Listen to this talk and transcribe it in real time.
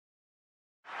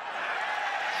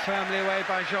Firmly away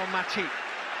by Jean Matip.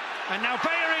 And now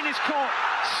Bellerin is caught.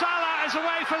 Salah is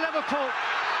away for Liverpool.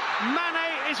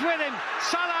 Mane is with him.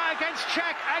 Salah against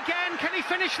Czech again. Can he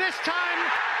finish this time?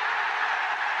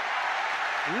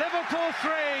 Liverpool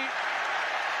 3,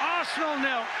 Arsenal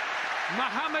 0.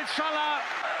 Mohamed Salah,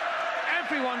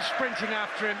 everyone sprinting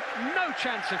after him. No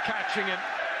chance of catching him.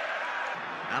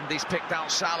 Andy's picked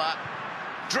out Salah.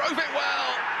 Drove it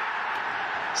well.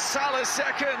 Salah's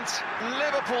second,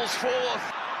 Liverpool's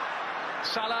fourth.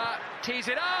 Salah tees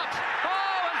it up.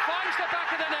 Oh, and finds the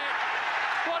back of the net.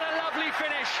 What a lovely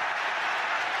finish.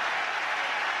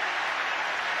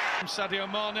 Sadio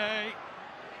Mane.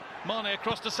 Mane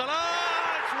across to Salah.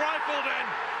 It's rifled in.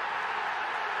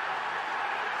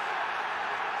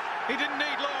 He didn't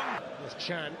need long. There's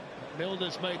Chan.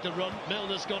 Milner's made the run.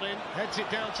 Milner's got in. Heads it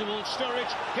down towards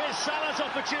Sturridge. Here's Salah's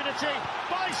opportunity.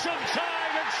 Buys some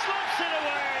time and slops it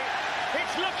away.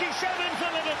 It's lucky 7 for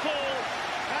Liverpool.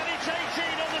 And it's 18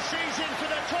 on the season for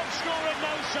their top scorer,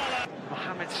 Mo Salah.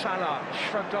 Mohamed Salah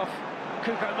shrugged off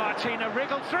Cuco Martina,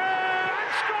 wriggled through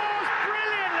and scores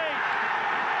brilliantly.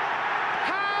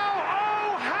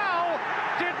 How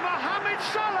did Mohamed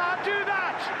Salah do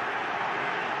that?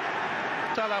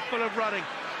 Salah full of running,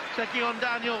 taking on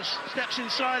Daniels, steps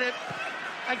inside him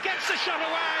and gets the shot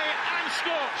away and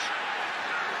scores.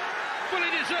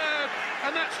 Fully deserved,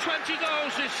 and that's 20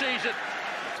 goals this season.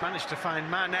 Managed to find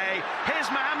Mane. Here's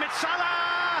Mohamed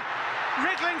Salah,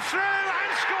 wriggling through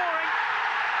and scoring.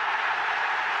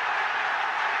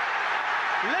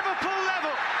 Liverpool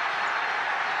level.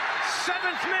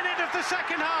 7th minute of the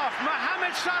second half.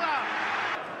 Mohamed Salah.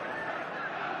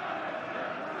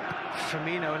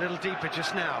 Firmino a little deeper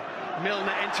just now.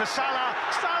 Milner into Salah.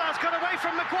 Salah's got away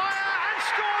from Maguire and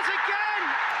scores again.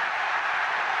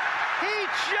 He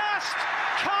just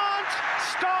can't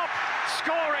stop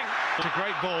scoring. It's a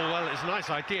great ball. Well, it's a nice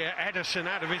idea. Ederson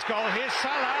out of his goal. Here's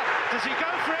Salah. Does he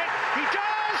go for it? He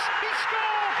does! He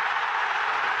scored!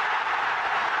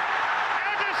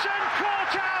 Ederson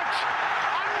caught out!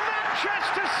 And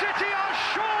Manchester City are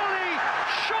surely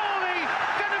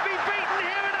going to be beaten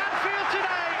here at Anfield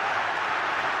today.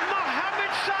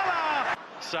 Mohamed Salah.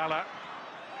 Salah.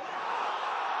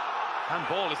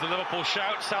 Handball is the Liverpool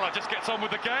shout. Salah just gets on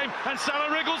with the game, and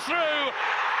Salah wriggles through.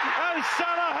 And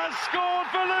Salah has scored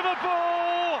for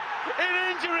Liverpool in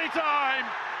injury time.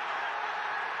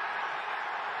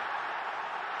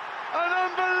 An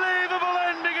unbelievable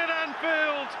ending at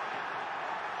Anfield.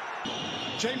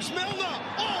 James Milner.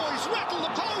 Oh, he's rattled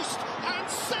the post. And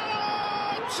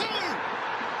Salah too.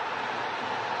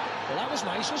 Well, that was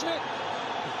nice, wasn't it?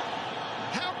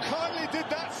 How kindly did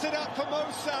that sit up for Mo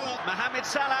Salah? Mohamed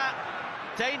Salah.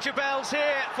 Danger bells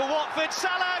here for Watford.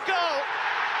 Salah goal.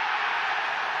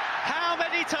 How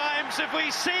many times have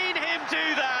we seen him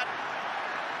do that?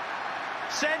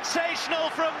 Sensational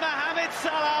from Mohamed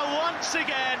Salah once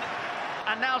again.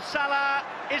 And now Salah,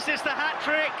 is this the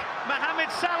hat-trick?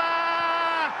 Mohamed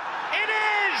Salah, it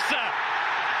is!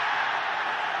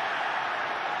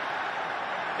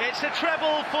 It's a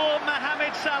treble for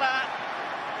Mohamed Salah.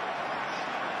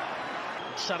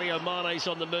 Sadio Mane's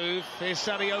on the move. Here's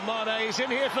Sadio Mane. He's in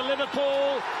here for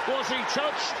Liverpool. Was he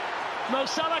touched? Mo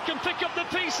Salah can pick up the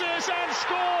pieces and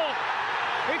score.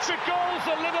 It's a goal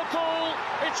for Liverpool.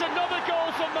 It's another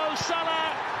goal for Mo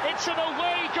Salah. It's an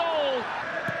away goal.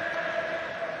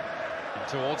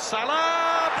 Towards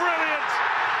Salah, brilliant!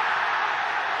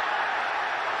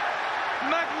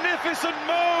 Magnificent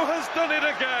Mo has done it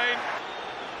again.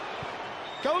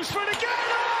 Goes for it again.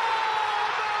 Oh,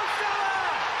 Mo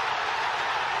Salah!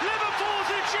 Liverpool's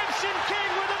Egyptian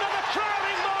king with another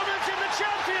crowning moment in the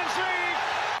Champions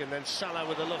League. And then Salah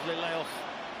with a lovely layoff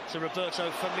to Roberto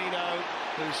Firmino,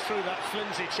 who's through that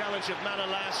flimsy challenge of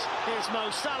Manolas. Here's Mo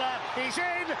Salah. He's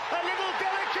in. A little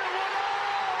delicate one.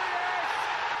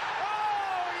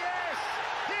 Oh, yes!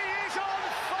 He is on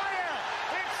fire!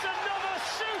 It's another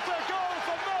super goal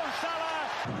for Mo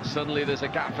Salah. Suddenly there's a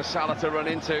gap for Salah to run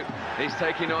into. He's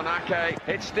taking on Ake.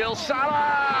 It's still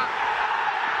Salah!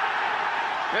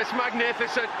 It's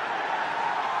magnificent.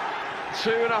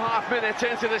 2.5 minutes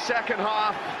into the second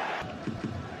half.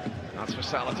 That's for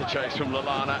Salah to chase from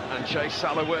Lallana, and chase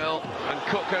Salah will. And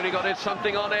Cook only got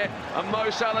something on it, and Mo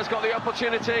Salah's got the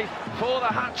opportunity for the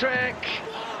hat-trick.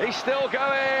 He's still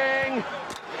going,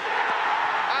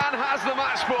 and has the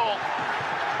match ball.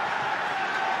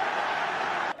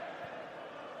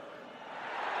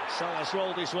 Salah's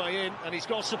rolled his way in, and he's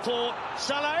got support.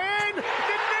 Salah in!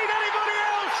 Didn't need anybody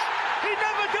else! He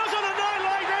never does on a night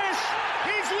like this!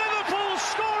 He's Liverpool's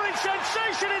scoring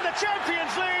sensation in the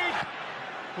Champions League!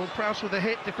 Well, Prowess with a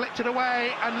hit, deflected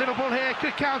away, and Liverpool here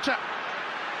could counter.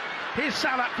 Here's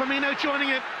Salah, Firmino joining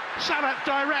him. Salah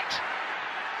direct.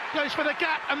 Goes for the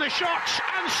gap and the shots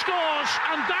and scores.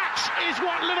 And that is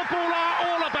what Liverpool are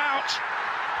all about.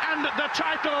 And the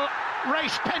title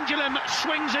race pendulum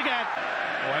swings again.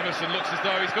 Oh, Emerson looks as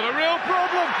though he's got a real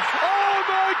problem. Oh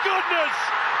my goodness!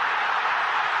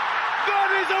 That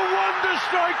is a wonder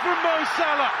strike from Mo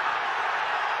Salah.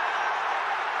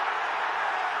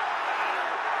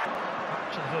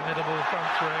 To the formidable front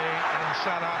three, and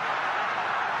Salah.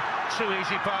 Too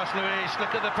easy pass, Luis.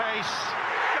 Look at the pace.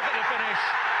 Look at the finish.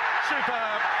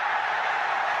 Superb.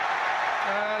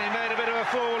 He made a bit of a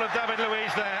fool of David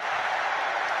Luiz there.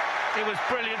 It was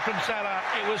brilliant from Salah.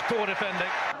 It was poor defending.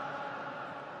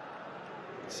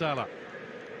 Salah.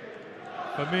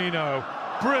 Firmino.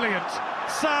 Brilliant.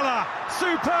 Salah.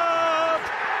 Superb.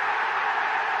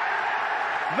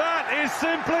 That is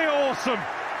simply awesome.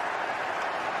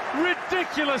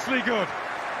 Ridiculously good.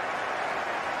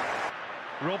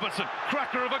 Robertson,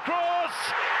 cracker of a cross.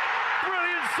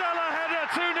 Brilliant Salah header,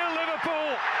 2-0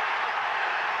 Liverpool.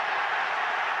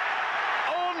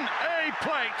 On a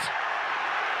plate.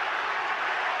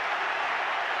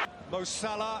 Mo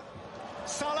Salah.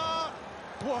 Salah.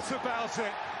 What about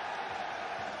it?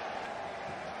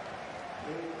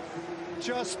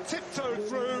 Just tiptoed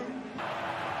through.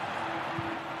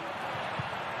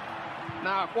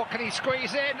 Now, what can he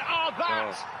squeeze in? Oh,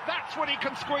 that's what he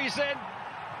can squeeze in.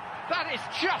 That is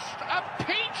just a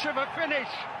peach of a finish.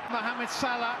 Mohamed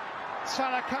Salah.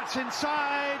 Salah cuts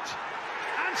inside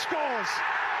and scores.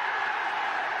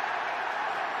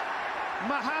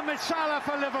 Mohamed Salah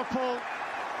for Liverpool.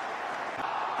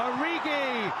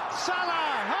 Origi,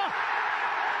 Salah. Oh.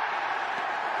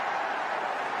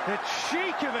 The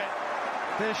cheek of it.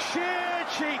 The sheer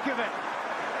cheek of it.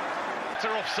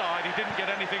 Offside, he didn't get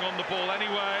anything on the ball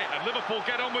anyway, and Liverpool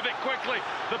get on with it quickly.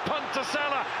 The punt to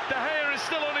Salah, De Gea is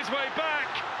still on his way back.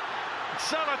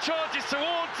 Salah charges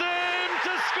towards him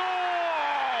to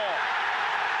score!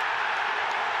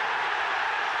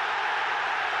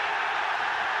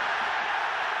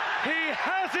 He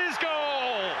has his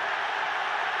goal!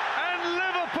 And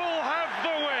Liverpool have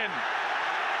the win!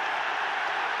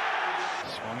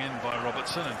 Swung in by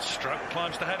Robertson, and Stroke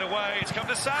climbs the head away. It's come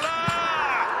to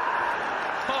Salah!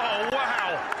 Oh,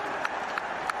 wow!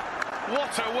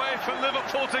 What a way for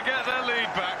Liverpool to get their lead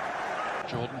back.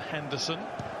 Jordan Henderson.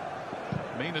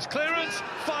 Mina's clearance,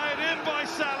 fired in by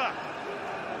Salah.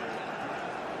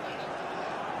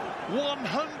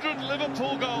 100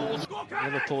 Liverpool goals.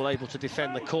 Liverpool able to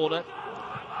defend the corner.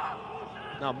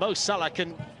 Now Mo Salah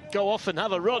can go off and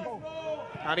have a run.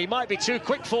 And he might be too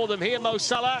quick for them here, Mo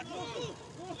Salah.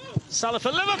 Salah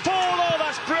for Liverpool, oh,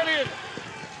 that's brilliant.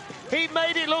 He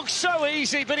made it look so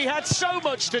easy, but he had so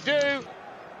much to do.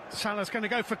 Salah's going to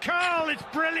go for curl. It's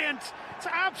brilliant. It's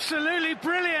absolutely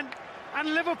brilliant.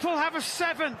 And Liverpool have a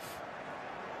seventh.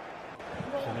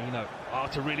 Firmino. Oh,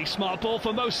 it's a really smart ball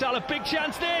for Mo Salah. Big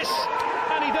chance this.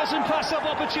 And he doesn't pass up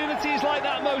opportunities like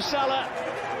that, Mo Salah.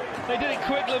 They did it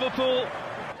quick, Liverpool.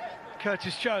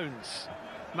 Curtis Jones.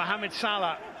 Mohamed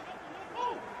Salah.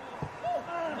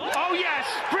 Oh yes,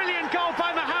 brilliant goal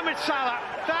by Mohamed Salah.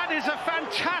 That is a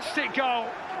fantastic goal.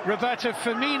 Roberto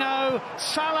Firmino,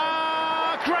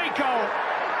 Salah, great goal.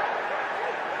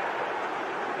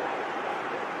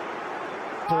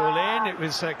 Ball in, it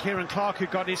was Kieran Clark who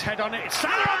got his head on it. It's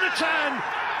Salah on the turn.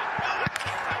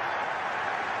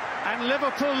 And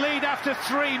Liverpool lead after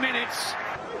 3 minutes.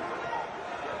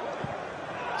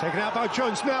 Taken out by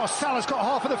Jones now. Salah's got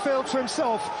half of the field to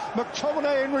himself.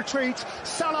 McTominay in retreat.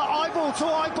 Salah eyeball to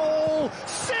eyeball.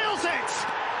 Seals it!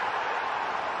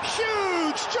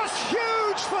 Huge, just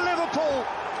huge for Liverpool.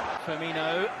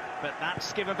 Firmino, but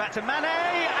that's given back to Mane,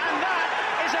 and that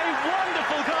is a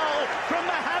wonderful goal from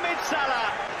Mohamed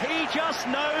Salah. He just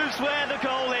knows where the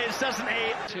goal is, doesn't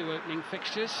he? 2 opening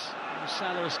fixtures.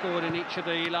 Salah has scored in each of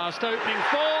the last opening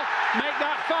 4. Make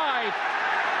that 5.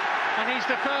 And he's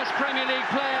the first Premier League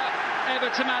player ever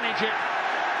to manage it.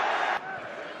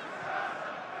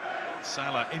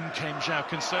 Salah, in came João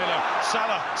Cancelo.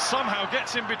 Salah somehow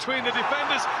gets in between the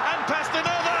defenders and past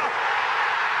another.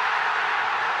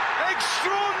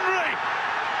 Extraordinary!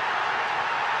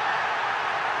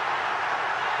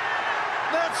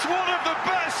 That's one of the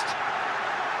best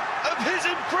of his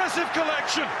impressive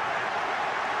collection.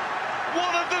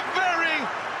 One of the very,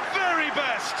 very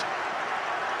best.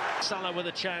 Salah with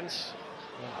a chance.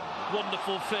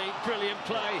 Wonderful feat, brilliant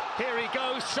play. Here he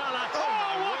goes, Salah.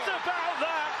 Oh, what about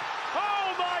that?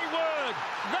 Oh, my word!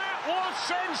 That was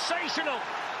sensational!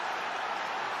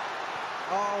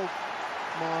 Oh,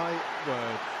 my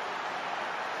word.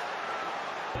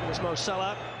 Here's Mo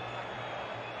Salah.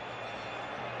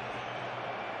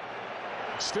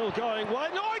 Still going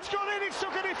wide. No, it's gone in. It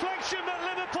took a deflection, but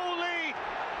Liverpool lead.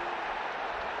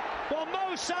 Well,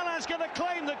 Mo Salah's going to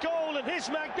claim the goal, and his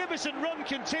magnificent run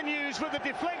continues with the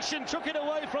deflection. Took it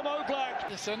away from Oblak.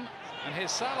 Listen, and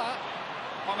here's Salah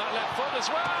on that left foot as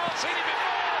well. Seen it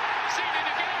before, seen it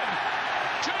again.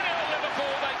 2-0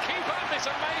 Liverpool. They keep up this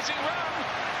amazing run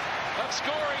of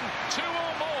scoring 2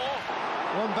 or more.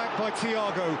 One back by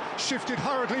Thiago, shifted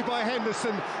hurriedly by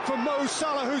Henderson for Mo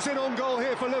Salah, who's in on goal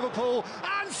here for Liverpool,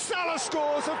 and Salah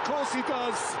scores, of course he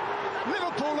does.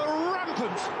 Liverpool are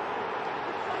rampant.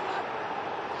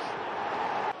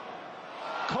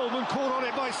 Coleman caught on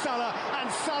it by Salah,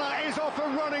 and Salah is off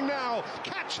and running now.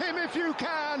 Catch him if you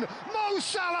can. Mo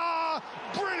Salah,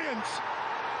 brilliant.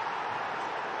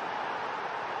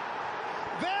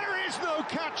 There is no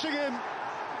catching him.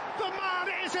 The man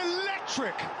is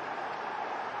electric.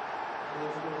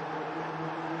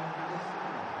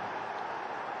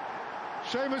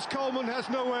 Seamus Coleman has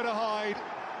nowhere to hide.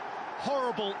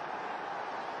 Horrible.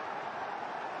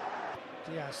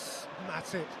 Diaz,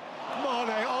 Matip,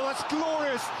 Mane, oh that's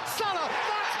glorious. Salah,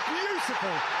 that's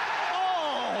beautiful.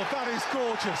 Oh, that is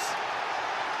gorgeous.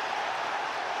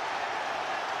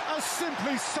 A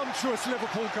simply sumptuous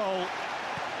Liverpool goal.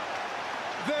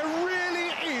 There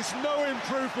really is no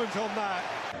improvement on that.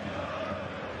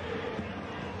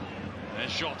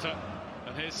 There's Jota,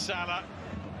 and here's Salah.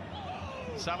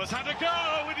 Salah's had a go,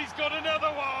 and he's got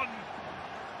another one.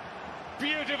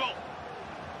 Beautiful.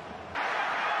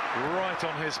 Right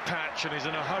on his patch, and he's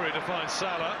in a hurry to find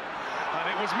Salah. And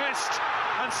it was missed,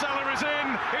 and Salah is in.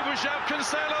 It was João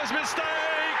Cancelo's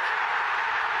mistake.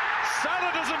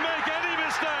 Salah doesn't make any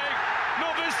mistake,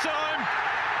 not this time.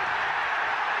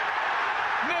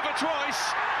 Never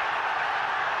twice.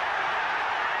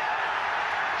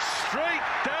 Straight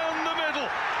down the middle.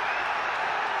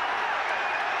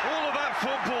 All of that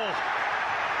football,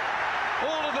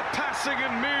 all of the passing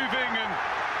and moving and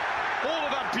all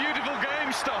of that beautiful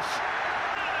game stuff.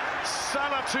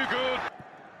 Salah too good.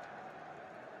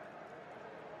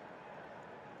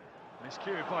 He's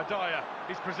cued by Dyer.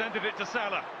 He's presented it to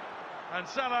Salah. And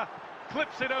Salah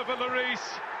clips it over Lloris.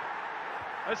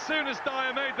 As soon as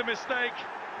Dyer made the mistake,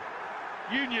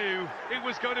 you knew it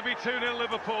was going to be 2-0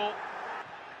 Liverpool.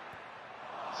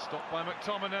 Stopped by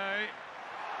McTominay.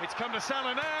 It's come to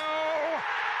Salah now.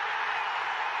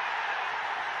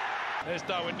 There's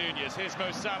Darwin Núñez. Here's Mo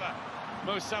Salah.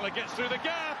 Mo Salah gets through the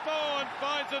gap. Oh, and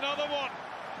finds another one.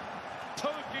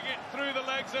 Poking it through the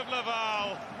legs of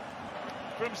Laval.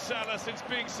 From Salah since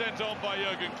being sent on by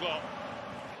Jurgen Klopp.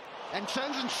 And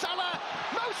turns and Salah,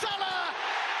 Mo Salah!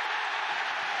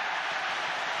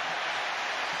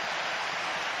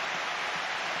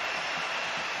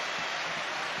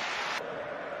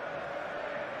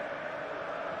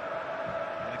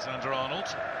 Alexander-Arnold.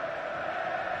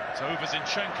 It's over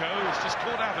Zinchenko, who's just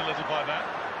caught out a little by that.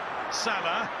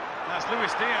 Salah, that's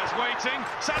Luis Diaz waiting.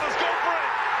 Salah's gone for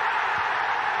it!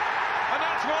 And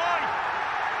that's why!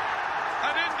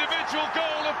 An individual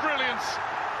goal of brilliance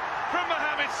from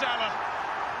Mohamed Salah.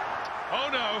 Oh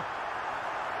no,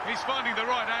 he's finding the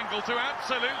right angle to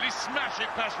absolutely smash it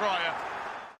past Raya.